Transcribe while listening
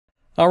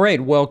All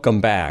right, welcome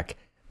back.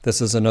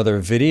 This is another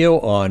video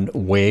on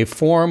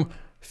waveform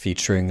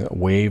featuring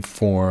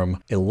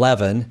waveform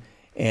 11,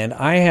 and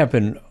I have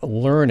been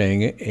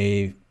learning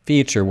a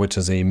feature which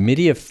is a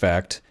MIDI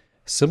effect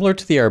similar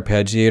to the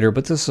Arpeggiator,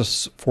 but this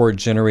is for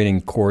generating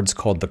chords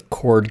called the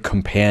Chord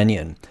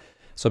Companion.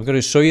 So I'm going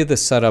to show you the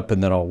setup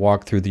and then I'll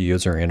walk through the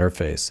user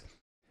interface.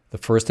 The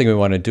first thing we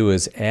want to do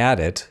is add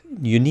it.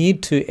 You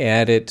need to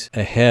add it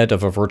ahead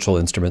of a virtual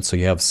instrument so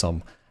you have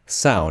some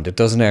sound. It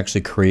doesn't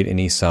actually create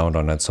any sound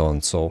on its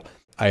own. So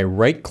I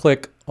right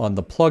click on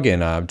the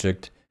plugin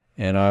object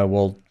and I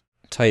will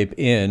type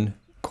in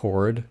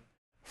chord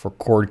for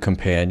Chord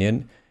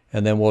Companion,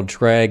 and then we'll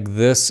drag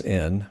this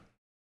in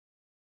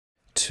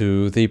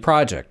to the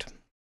project.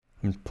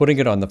 I'm putting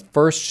it on the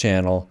first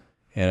channel,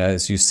 and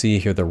as you see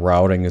here, the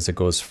routing as it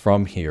goes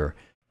from here.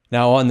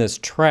 Now on this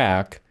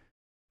track,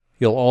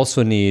 you'll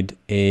also need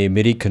a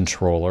MIDI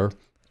controller,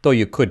 though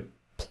you could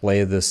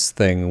play this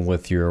thing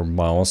with your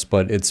mouse,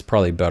 but it's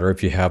probably better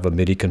if you have a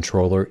MIDI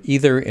controller,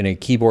 either in a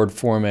keyboard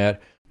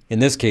format. In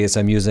this case,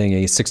 I'm using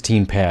a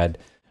 16-pad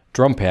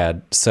drum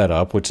pad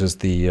setup, which is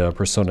the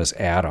PreSonus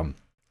Atom.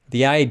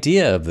 The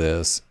idea of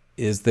this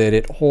is that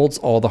it holds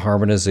all the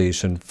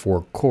harmonization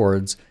for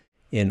chords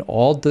in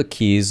all the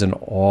keys and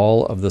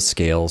all of the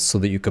scales so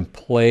that you can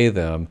play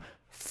them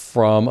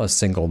from a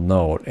single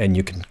note, and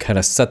you can kind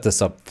of set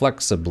this up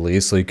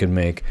flexibly so you can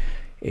make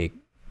a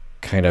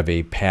kind of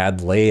a pad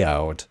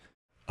layout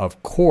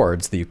of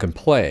chords that you can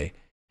play.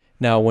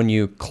 Now when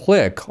you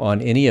click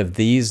on any of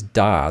these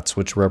dots,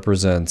 which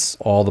represents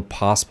all the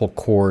possible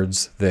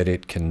chords that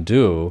it can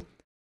do,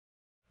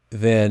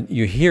 then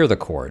you hear the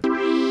chord.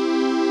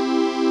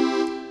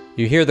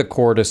 You hear the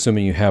chord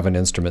assuming you have an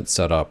instrument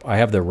set up. I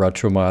have the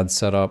retro mod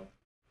set up,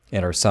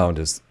 and our sound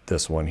is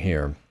this one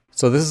here.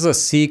 So this is a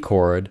C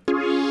chord,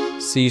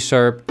 C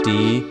sharp,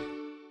 D.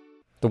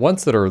 The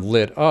ones that are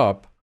lit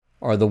up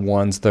are the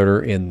ones that are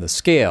in the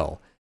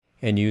scale.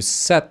 And you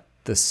set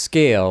the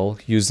scale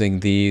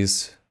using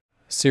these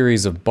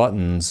series of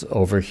buttons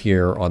over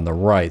here on the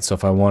right. So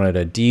if I wanted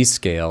a D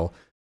scale,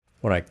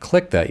 when I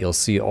click that, you'll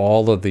see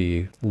all of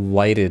the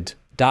lighted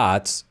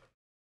dots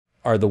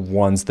are the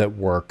ones that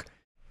work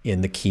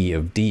in the key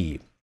of D.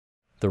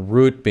 The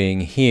root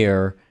being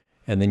here,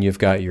 and then you've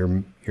got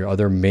your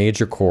other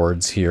major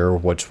chords here,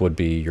 which would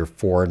be your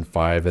 4 and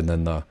 5, and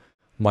then the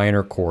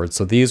minor chords.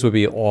 So these would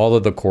be all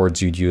of the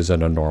chords you'd use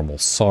in a normal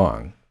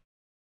song.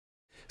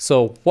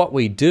 So what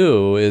we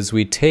do is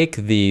we take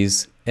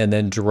these and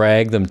then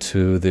drag them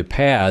to the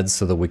pads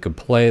so that we can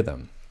play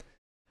them.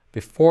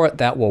 Before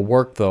that will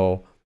work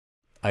though,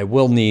 I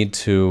will need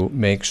to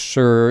make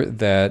sure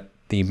that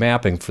the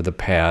mapping for the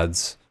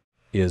pads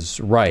is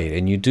right.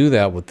 And you do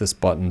that with this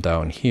button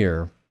down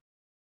here.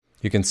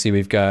 You can see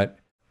we've got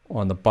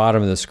on the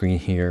bottom of the screen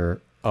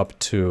here up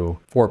to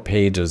 4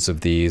 pages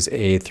of these,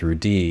 A through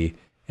D.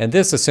 And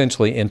this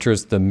essentially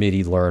enters the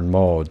MIDI learn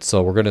mode.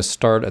 So we're going to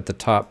start at the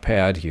top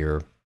pad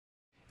here.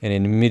 And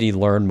in MIDI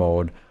learn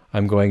mode,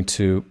 I'm going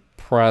to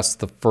press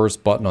the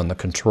first button on the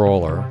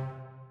controller,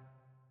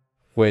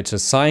 which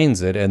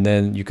assigns it, and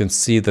then you can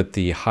see that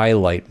the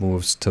highlight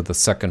moves to the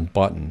second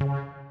button.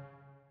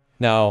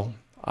 Now,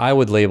 I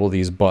would label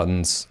these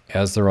buttons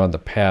as they're on the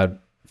pad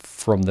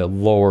from the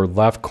lower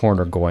left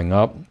corner going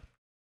up.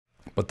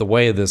 But the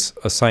way this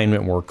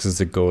assignment works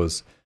is it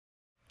goes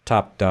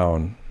top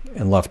down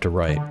and left to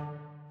right.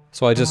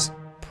 So I just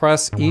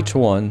press each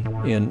one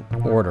in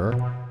order.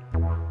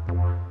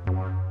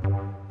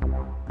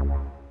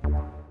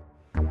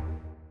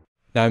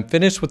 Now I'm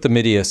finished with the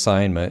MIDI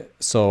assignment,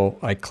 so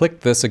I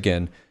click this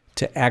again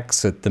to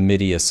exit the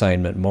MIDI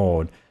assignment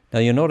mode. Now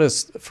you'll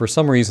notice for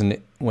some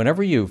reason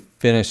whenever you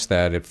finish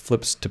that it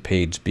flips to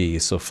page B,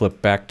 so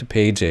flip back to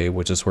page A,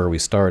 which is where we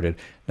started.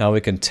 Now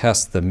we can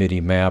test the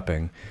MIDI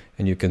mapping,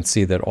 and you can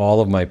see that all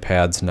of my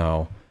pads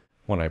now,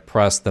 when I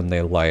press them,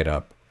 they light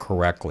up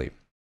correctly.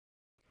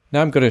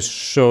 Now I'm going to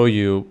show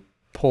you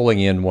pulling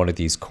in one of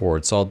these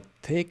chords. So I'll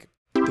take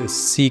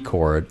this C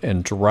chord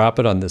and drop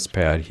it on this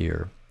pad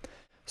here.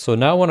 So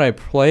now when I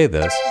play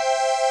this,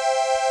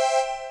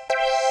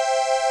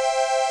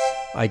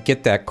 I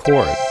get that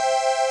chord.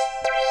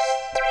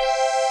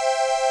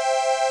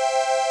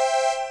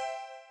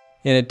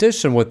 In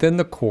addition, within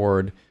the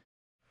chord,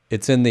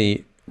 it's in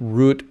the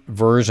root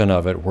version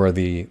of it where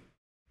the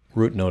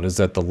root note is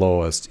at the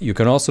lowest. You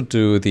can also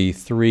do the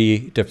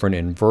 3 different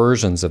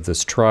inversions of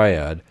this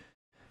triad.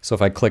 So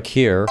if I click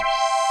here,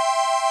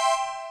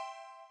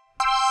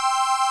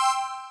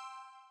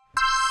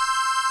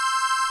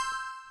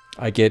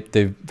 I get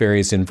the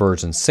various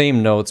inversions.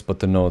 Same notes, but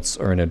the notes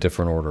are in a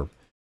different order.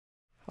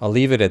 I'll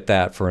leave it at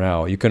that for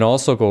now. You can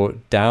also go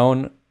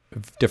down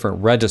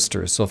different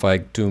registers. So if I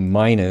do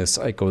minus,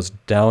 it goes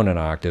down an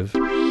octave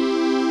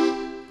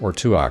or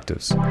 2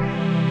 octaves.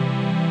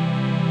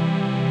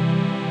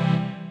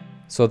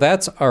 So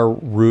that's our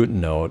root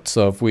note.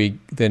 So if we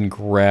then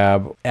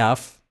grab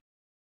F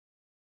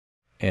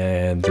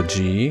and the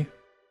G,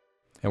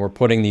 and we're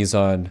putting these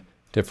on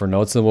different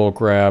notes, then we'll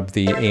grab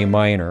the A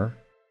minor,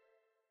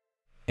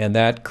 and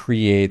that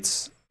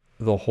creates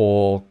the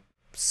whole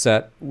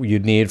set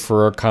you'd need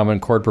for a common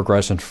chord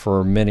progression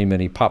for many,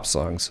 many pop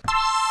songs.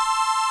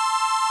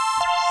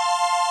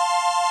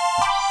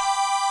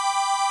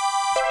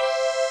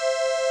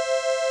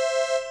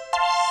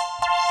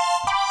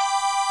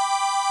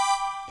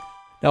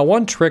 Now,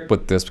 one trick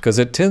with this, because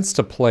it tends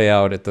to play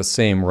out at the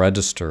same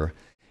register,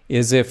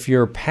 is if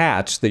your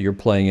patch that you're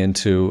playing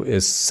into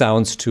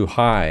sounds too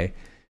high,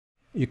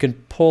 you can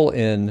pull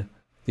in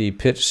the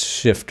pitch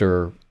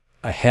shifter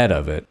ahead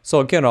of it. So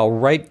again, I'll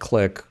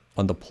right-click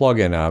on the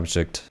plugin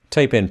object,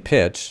 type in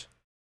pitch.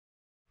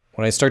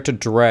 When I start to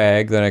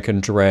drag, then I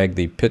can drag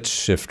the pitch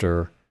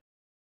shifter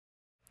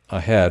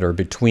ahead or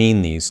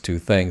between these two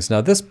things.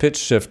 Now, this pitch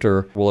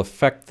shifter will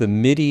affect the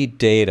MIDI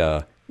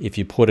data if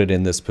you put it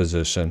in this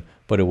position,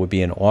 but it would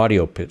be an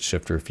audio pitch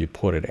shifter if you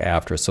put it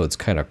after, so it's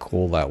kind of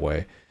cool that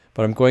way.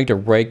 But I'm going to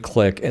right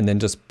click and then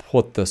just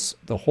put this,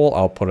 the whole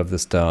output of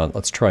this down.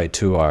 Let's try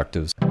 2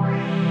 octaves.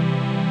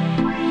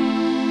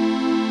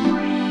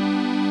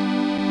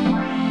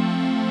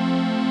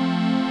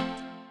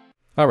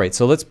 All right,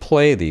 so let's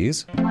play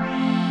these.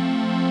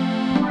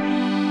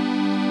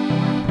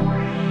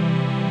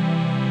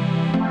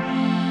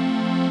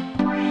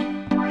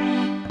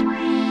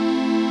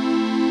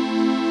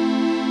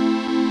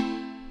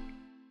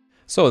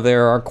 So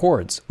there are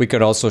chords. We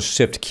could also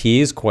shift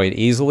keys quite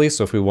easily.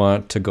 So if we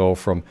want to go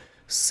from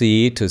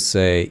C to,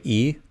 say,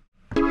 E.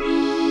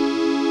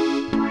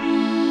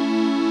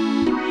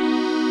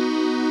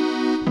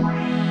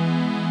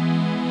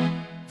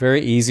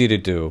 Very easy to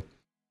do.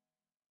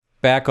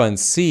 Back on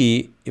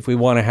C, if we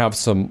want to have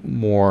some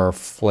more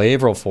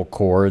flavorful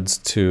chords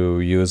to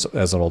use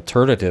as an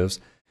alternatives,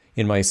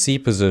 in my C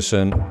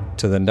position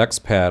to the next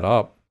pad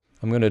up,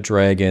 I'm going to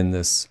drag in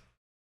this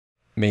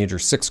major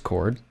 6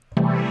 chord.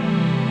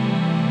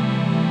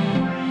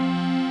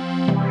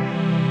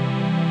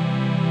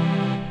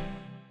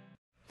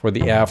 For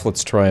the F,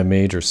 let's try a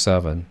major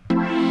 7.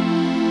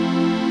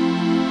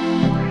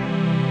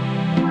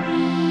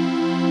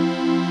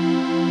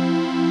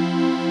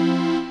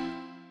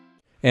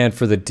 And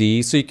for the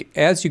D, so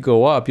as you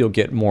go up, you'll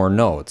get more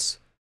notes.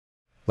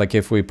 Like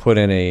if we put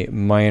in a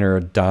minor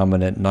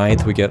dominant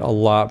 9th, we get a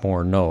lot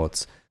more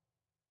notes.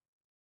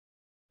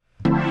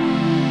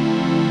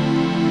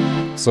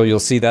 So you'll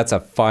see that's a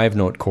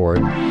 5-note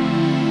chord.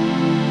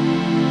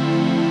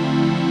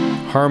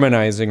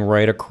 Harmonizing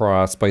right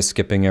across by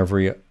skipping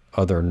every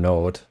other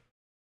note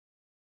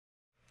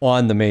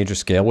on the major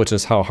scale, which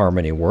is how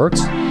harmony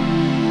works.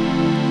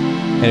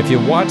 And if you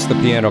watch the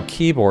piano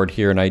keyboard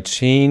here, and I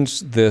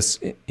change this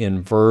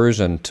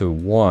inversion to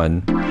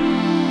 1,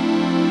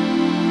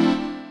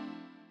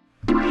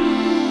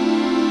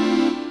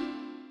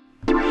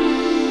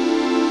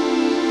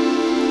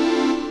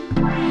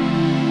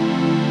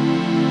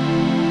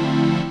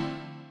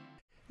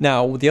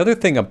 now the other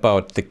thing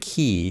about the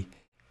key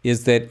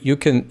is that you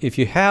can, if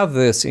you have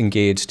this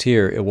engaged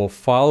here, it will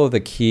follow the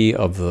key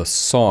of the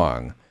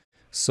song.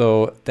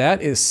 So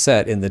that is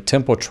set in the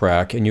tempo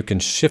track, and you can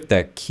shift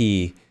that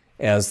key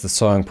as the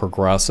song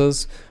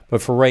progresses.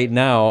 But for right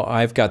now,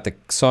 I've got the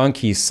song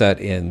key set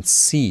in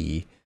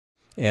C.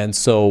 And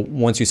so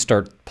once you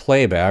start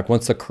playback,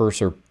 once the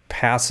cursor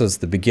passes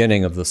the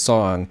beginning of the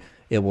song,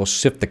 it will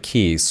shift the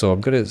key. So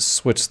I'm going to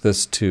switch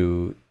this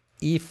to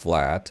E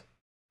flat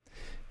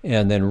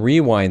and then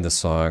rewind the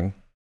song.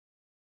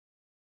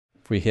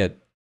 If we hit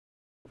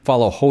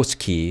follow host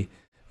key,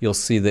 you'll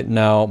see that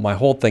now my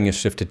whole thing is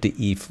shifted to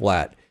E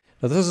flat.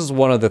 Now this is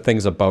one of the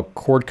things about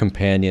Chord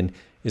Companion,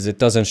 is it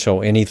doesn't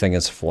show anything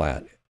as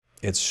flat.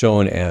 It's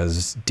shown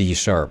as D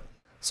sharp.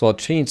 So I'll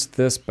change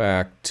this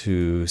back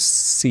to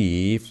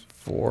C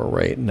for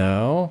right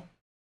now.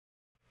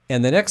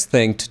 And the next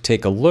thing to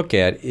take a look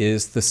at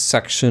is the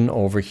section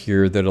over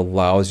here that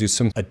allows you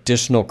some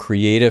additional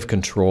creative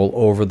control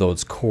over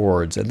those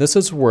chords. And this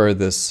is where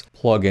this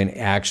plugin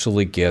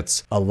actually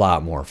gets a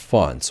lot more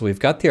fun. So we've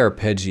got the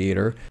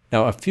Arpeggiator.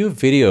 Now, a few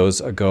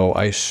videos ago,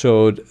 I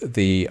showed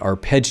the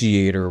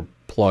Arpeggiator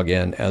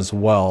plugin as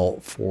well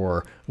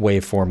for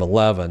Waveform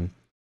 11.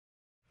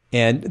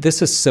 And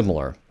this is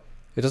similar.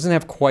 It doesn't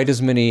have quite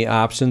as many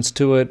options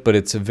to it, but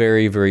it's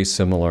very, very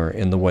similar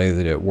in the way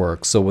that it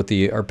works. So with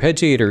the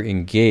Arpeggiator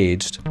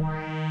engaged,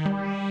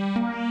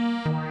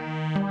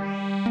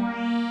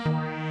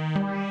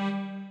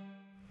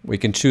 we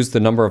can choose the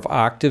number of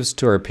octaves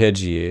to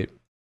arpeggiate.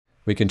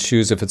 We can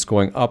choose if it's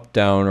going up,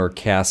 down, or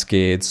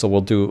cascade. So we'll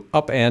do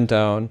up and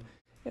down,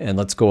 and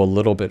let's go a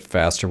little bit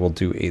faster. We'll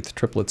do 8th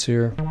triplets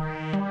here.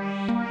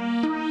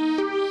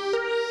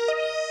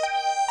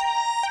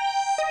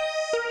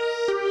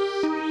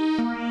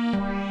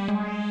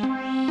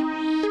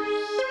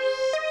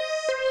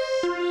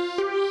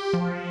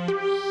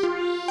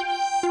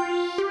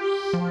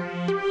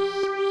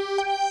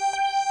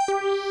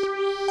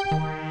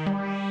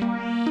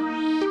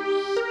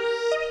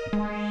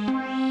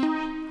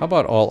 How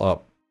about all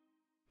up?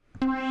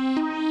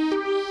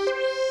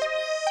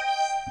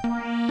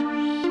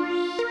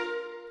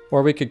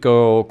 Or we could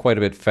go quite a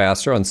bit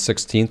faster on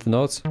 16th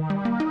notes.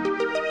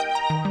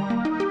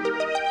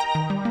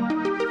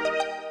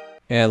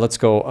 And let's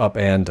go up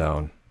and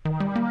down.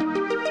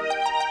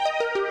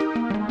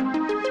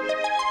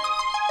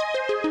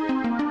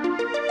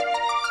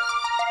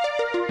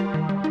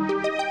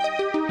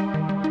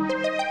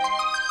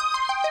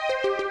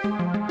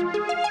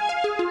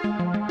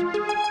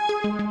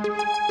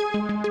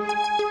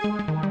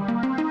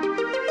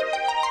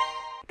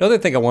 Another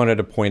thing I wanted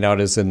to point out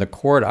is in the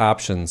chord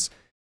options,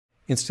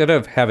 instead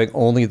of having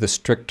only the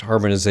strict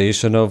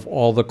harmonization of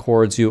all the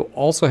chords, you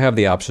also have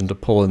the option to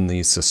pull in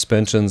the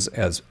suspensions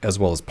as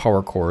well as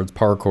power chords.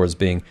 Power chords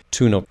being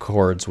two-note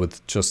chords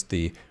with just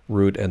the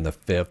root and the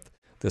fifth.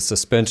 The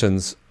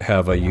suspensions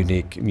have a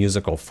unique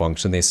musical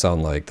function. They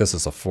sound like this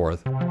is a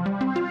fourth.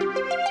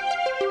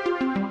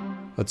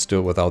 Let's do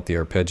it without the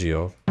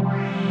arpeggio.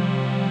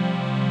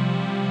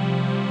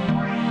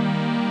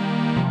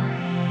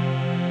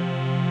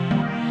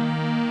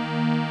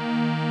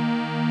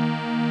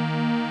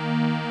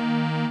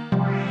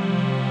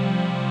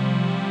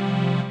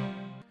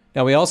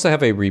 Now we also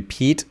have a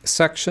repeat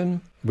section.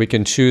 We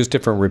can choose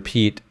different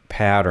repeat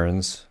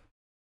patterns.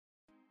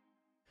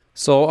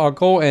 So I'll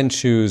go and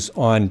choose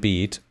on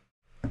beat.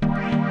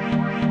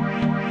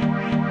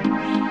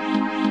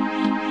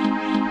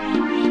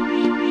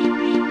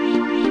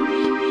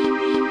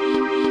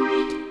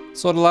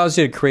 So it allows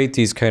you to create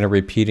these kind of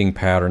repeating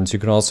patterns. You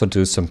can also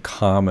do some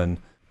common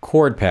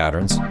chord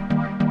patterns.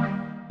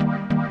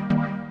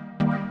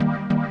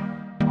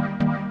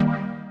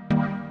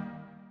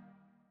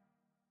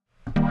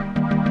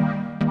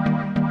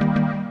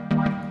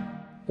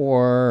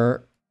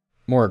 Or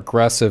more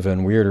aggressive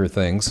and weirder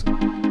things.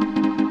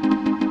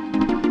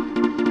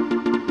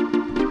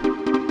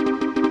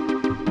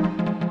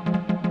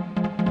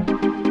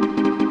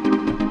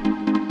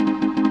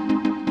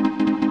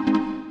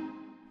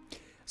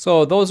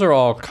 So those are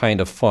all kind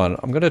of fun.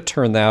 I'm going to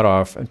turn that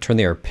off and turn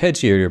the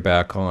arpeggiator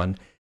back on.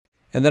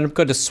 And then I'm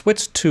going to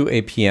switch to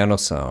a piano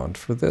sound.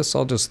 For this,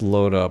 I'll just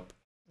load up,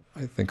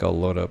 I think I'll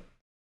load up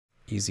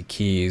Easy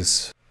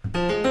Keys.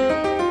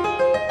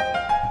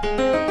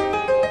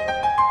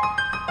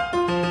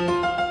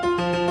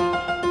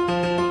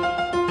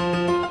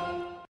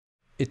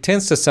 It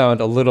tends to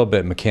sound a little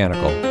bit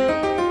mechanical.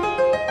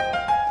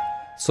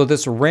 So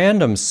this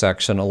random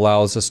section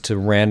allows us to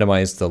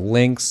randomize the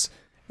links,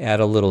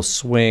 add a little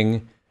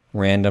swing,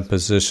 random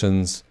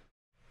positions,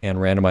 and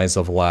randomize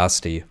the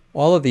velocity.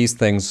 All of these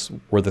things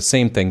were the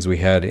same things we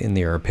had in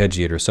the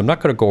arpeggiator, so I'm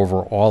not going to go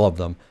over all of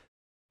them.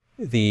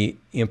 The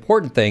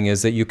important thing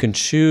is that you can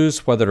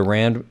choose whether to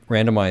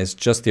randomize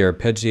just the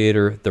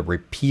arpeggiator, the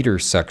repeater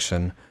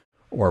section,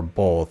 or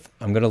both.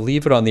 I'm going to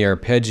leave it on the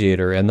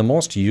arpeggiator, and the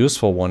most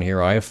useful one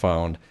here I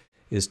found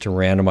is to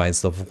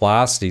randomize the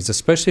velocities,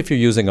 especially if you're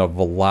using a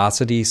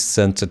velocity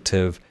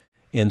sensitive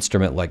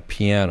instrument like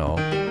piano.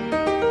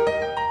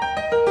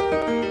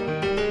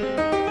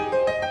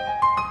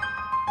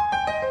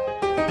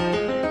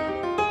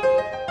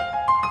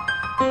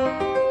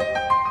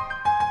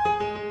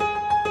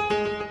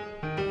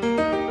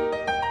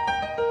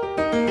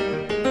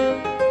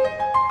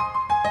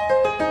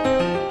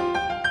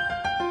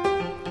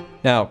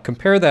 Now,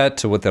 compare that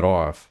to with it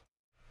off.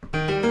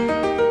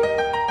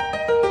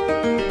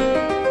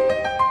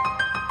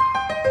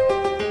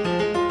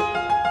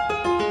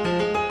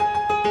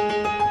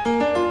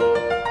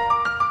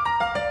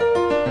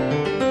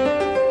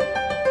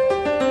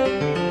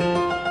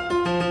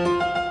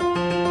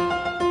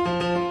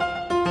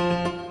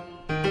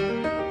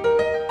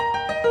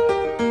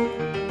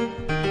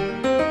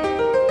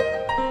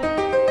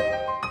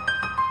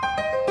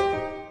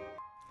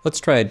 Let's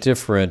try a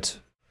different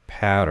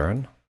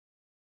pattern,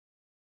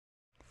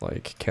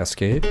 like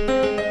cascade.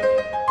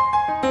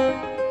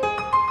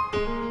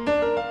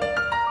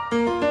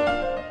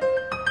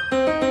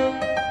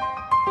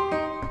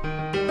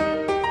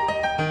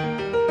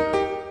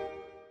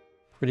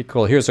 Pretty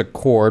cool. Here's a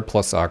chord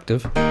plus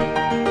octave.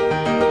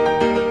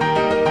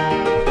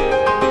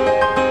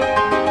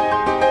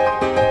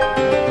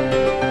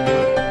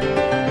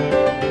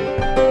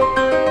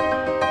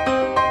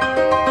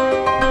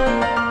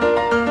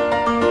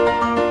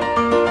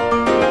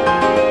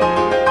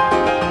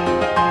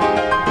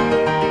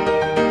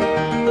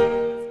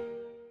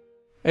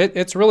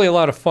 It's really a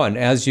lot of fun.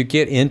 As you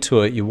get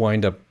into it, you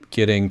wind up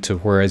getting to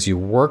where as you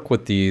work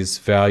with these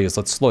values,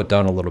 let's slow it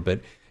down a little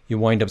bit, you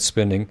wind up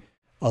spending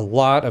a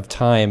lot of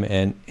time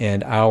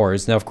and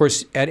hours. Now, of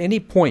course, at any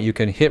point you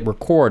can hit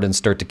record and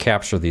start to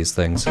capture these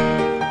things.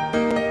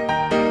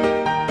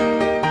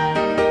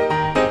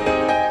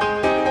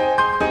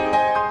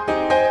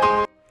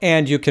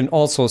 And you can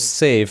also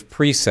save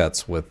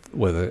presets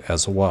with it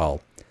as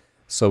well.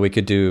 So we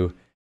could do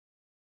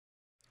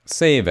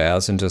save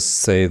as and just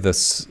say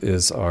this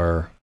is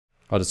our,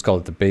 I'll just call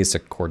it the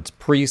basic chords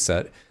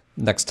preset.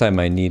 Next time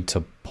I need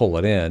to pull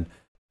it in.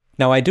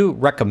 Now I do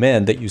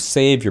recommend that you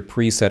save your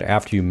preset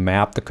after you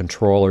map the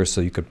controller so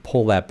you could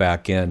pull that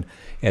back in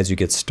as you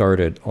get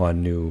started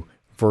on new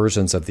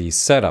versions of these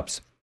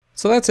setups.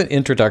 So that's an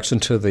introduction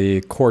to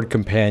the Chord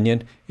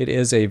Companion. It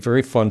is a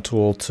very fun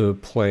tool to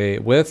play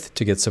with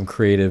to get some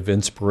creative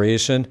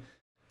inspiration.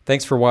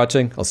 Thanks for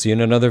watching. I'll see you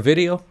in another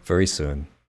video very soon.